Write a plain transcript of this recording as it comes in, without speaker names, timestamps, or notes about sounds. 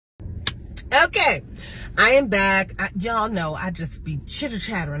Okay, I am back. Y'all know I just be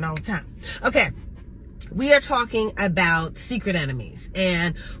chitter-chattering all the time. Okay, we are talking about secret enemies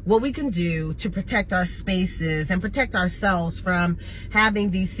and what we can do to protect our spaces and protect ourselves from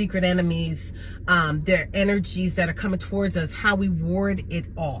having these secret enemies, their energies that are coming towards us, how we ward it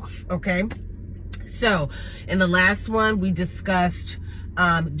off, okay? So, in the last one, we discussed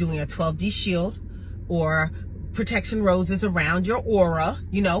doing a 12D shield or protection roses around your aura.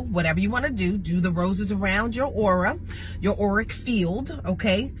 You know, whatever you want to do the roses around your aura, your auric field,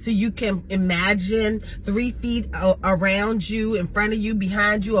 okay? So you can imagine 3 feet around you, in front of you,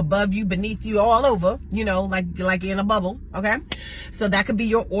 behind you, above you, beneath you, all over, you know, like in a bubble, okay? So that could be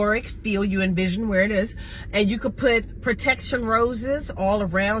your auric field. You envision where it is. And you could put protection roses all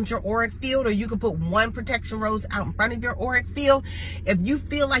around your auric field, or you could put one protection rose out in front of your auric field. If you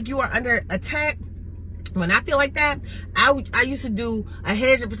feel like you are under attack, when I feel like that, I used to do a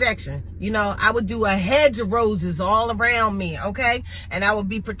hedge of protection. You know, I would do a hedge of roses all around me, okay? And I would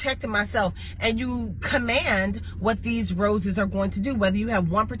be protecting myself. And you command what these roses are going to do, whether you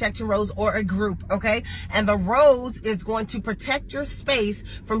have one protection rose or a group, okay? And the rose is going to protect your space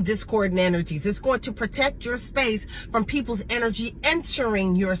from discordant energies. It's going to protect your space from people's energy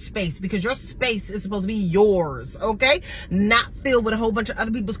entering your space, because your space is supposed to be yours, okay? Not filled with a whole bunch of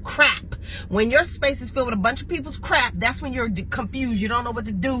other people's crap. When your space is filled with a bunch of people's crap, that's when you're confused. You don't know what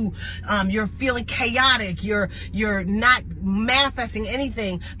to do. You're feeling chaotic. You're not manifesting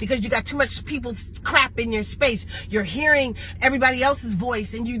anything because you got too much people's crap in your space. You're hearing everybody else's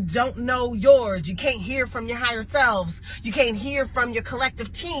voice and you don't know yours. You can't hear from your higher selves. You can't hear from your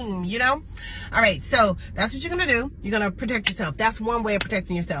collective team, you know? All right, so that's what you're going to do. You're going to protect yourself. That's one way of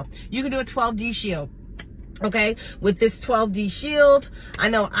protecting yourself. You can do a 12D shield. Okay, with this 12D shield, I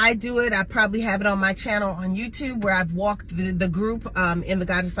know I do it. I probably have it on my channel on YouTube where I've walked the group in the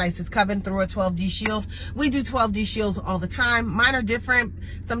Goddess Isis Coven through a 12D shield. We do 12D shields all the time. Mine are different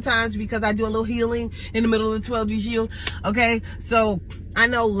sometimes because I do a little healing in the middle of the 12D shield. Okay, so I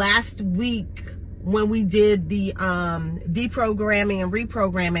know last week when we did the deprogramming and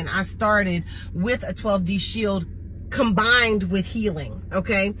reprogramming, I started with a 12D shield combined with healing,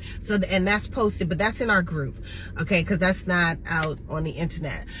 okay? So, and that's posted, but that's in our group, okay? Because that's not out on the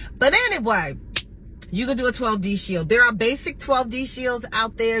internet. But anyway, you can do a 12D shield. There are basic 12D shields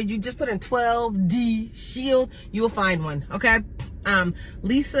out there. You just put in 12D shield, you will find one, okay?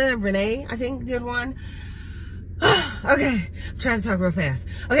 Lisa Renee, I think, did one. Okay, I'm trying to talk real fast.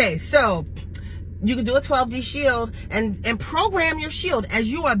 Okay, so you can do a 12D shield and program your shield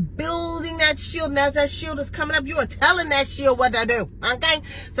as you are building that shield. And as that shield is coming up, you are telling that shield what to do, okay?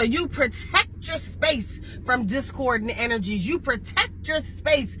 So you protect your space from discordant energies. You protect your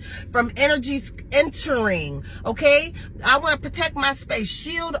space from energies entering, okay? I want to protect my space.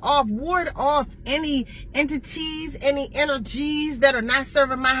 Shield off, ward off any entities, any energies that are not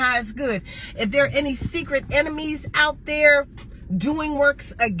serving my highest good. If there are any secret enemies out there doing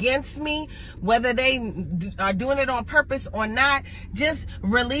works against me, whether they are doing it on purpose or not, just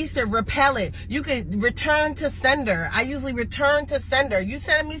release it, repel it. You could return to sender. I usually return to sender. You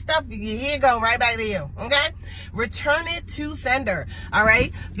sending me stuff, here you go, right back to you, okay? Return it to sender, all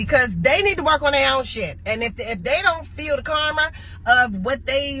right? Because they need to work on their own shit. And if they don't feel the karma of what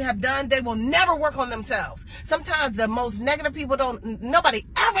they have done, they will never work on themselves. Sometimes the most negative people nobody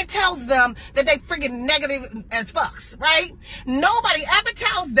ever tells them that they freaking negative as fucks, right? Nobody ever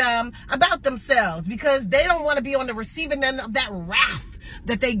tells them about themselves because they don't want to be on the receiving end of that wrath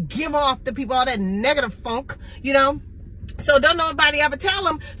that they give off to people, all that negative funk, you know? So don't nobody ever tell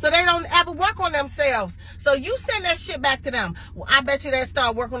them, so they don't ever work on themselves. So you send that shit back to them. Well, I bet you they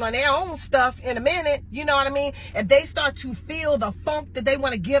start working on their own stuff in a minute. You know what I mean? If they start to feel the funk that they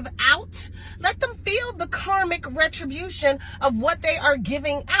want to give out, let them feel the karmic retribution of what they are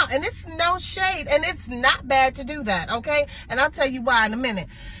giving out. And it's no shade, and it's not bad to do that, okay? And I'll tell you why in a minute.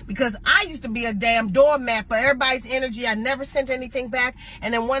 Because I used to be a damn doormat for everybody's energy. I never sent anything back.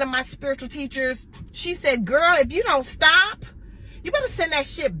 And then one of my spiritual teachers, she said, girl, if you don't stop, you better send that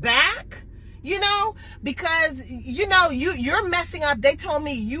shit back, you know, because, you know, you're messing up. They told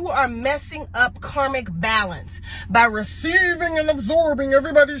me you are messing up karmic balance by receiving and absorbing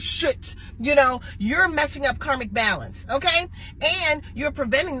everybody's shit. You know, you're messing up karmic balance, okay? And you're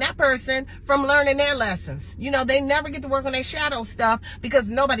preventing that person from learning their lessons. You know, they never get to work on their shadow stuff because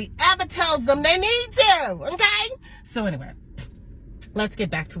nobody ever tells them they need to, okay? So anyway, let's get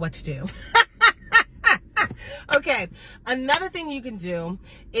back to what to do. Okay, another thing you can do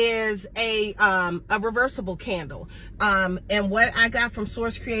is a reversible candle. And what I got from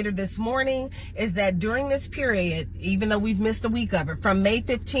Source Creator this morning is that during this period, even though we've missed a week of it, from May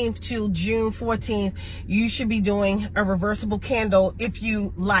 15th to June 14th, you should be doing a reversible candle if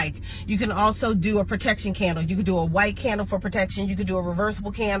you like. You can also do a protection candle. You could do a white candle for protection. You could do a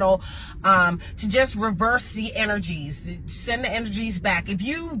reversible candle to just reverse the energies, send the energies back. If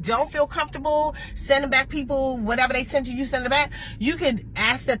you don't feel comfortable sending back people, whatever they send to you, send it back. You could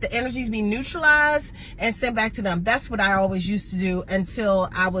ask that the energies be neutralized and sent back to them. That's what I always used to do until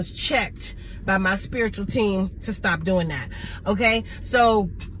I was checked by my spiritual team to stop doing that. Okay, so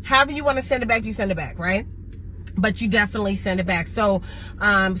however you want to send it back, you send it back, right? But you definitely send it back. So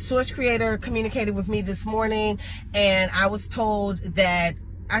Source Creator communicated with me this morning, and I was told that,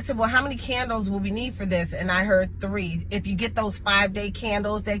 I said, well, how many candles will we need for this? And I heard 3. If you get those 5-day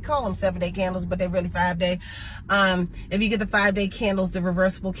candles, they call them 7-day candles, but they're really 5-day. If you get the 5-day candles, the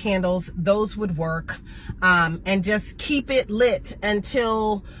reversible candles, those would work. And just keep it lit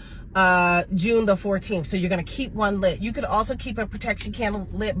until June the 14th. So you're going to keep one lit. You could also keep a protection candle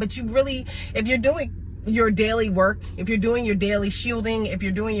lit, but you really, if you're doing your daily work, if you're doing your daily shielding, if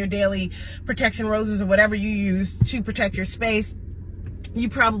you're doing your daily protection roses or whatever you use to protect your space, you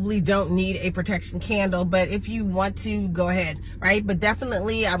probably don't need a protection candle. But if you want to, go ahead, right? But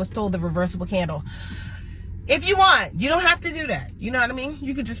definitely, I was told the reversible candle. If you want, you don't have to do that. You know what I mean?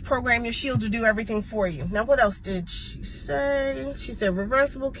 You could just program your shield to do everything for you. Now, what else did she say? She said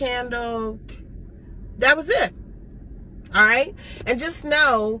reversible candle. That was it. All right? And just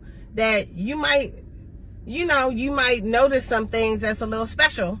know that you might, you might notice some things that's a little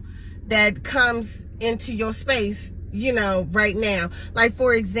special that comes into your space, right now. Like,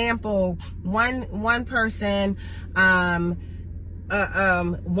 for example, one person, one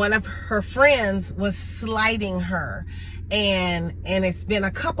of her friends was slighting her, and it's been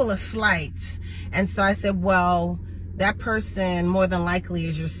a couple of slights. And so I said, well, that person more than likely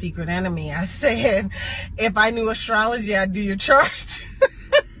is your secret enemy. I said, if I knew astrology, I'd do your chart.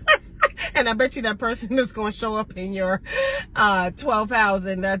 And I bet you that person is going to show up in your 12th house,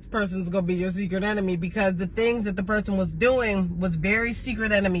 and that person's going to be your secret enemy, because the things that the person was doing was very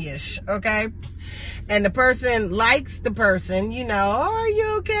secret enemy-ish, okay? And the person likes the person, oh, are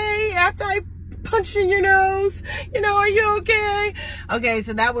you okay? After I punched in your nose, are you okay? Okay,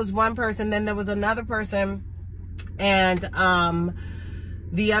 so that was one person. Then there was another person, and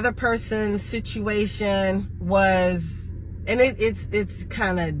the other person's situation was, and it's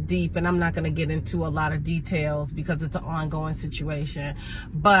kind of deep, and I'm not going to get into a lot of details because it's an ongoing situation,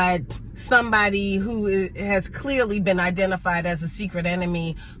 but somebody who has clearly been identified as a secret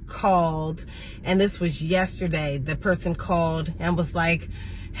enemy called, and this was yesterday. The person called and was like,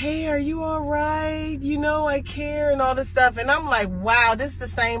 hey, are you all right? I care, and all this stuff. And I'm like, wow, this is the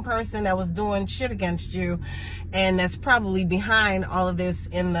same person that was doing shit against you, and that's probably behind all of this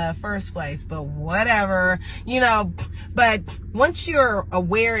in the first place. But whatever, but once you're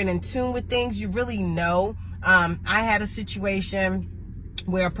aware and in tune with things, you really know. I had a situation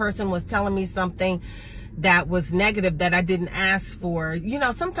where a person was telling me something that was negative that I didn't ask for.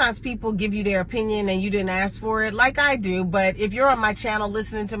 Sometimes people give you their opinion and you didn't ask for it, like I do. But if you're on my channel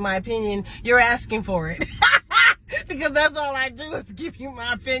listening to my opinion, you're asking for it. Because that's all I do is give you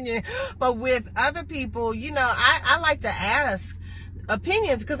my opinion. But with other people, I like to ask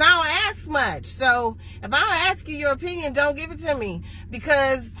opinions because I don't ask much. So if I don't ask you your opinion, don't give it to me,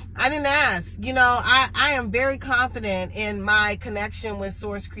 because I didn't ask. I am very confident in my connection with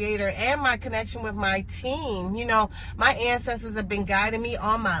Source Creator and my connection with my team. My ancestors have been guiding me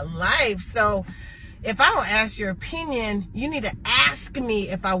all my life. So if I don't ask your opinion, you need to ask me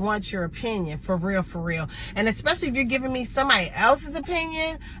if I want your opinion, for real, for real. And especially if you're giving me somebody else's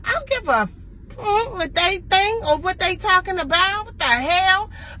opinion, I don't give a what they think or what they talking about. What the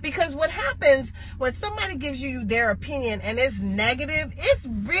hell? Because what happens when somebody gives you their opinion and it's negative, it's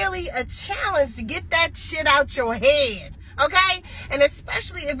really a challenge to get that shit out your head, okay? And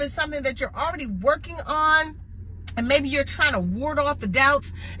especially if it's something that you're already working on, and maybe you're trying to ward off the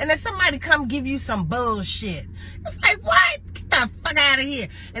doubts, and then somebody come give you some bullshit. It's like, what? Get the fuck out of here.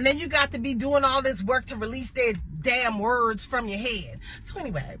 And then you got to be doing all this work to release their damn words from your head. So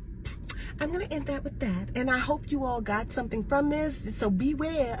anyway, I'm going to end that with that. And I hope you all got something from this. So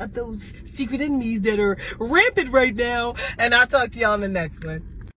beware of those secret enemies that are rampant right now. And I'll talk to y'all in the next one.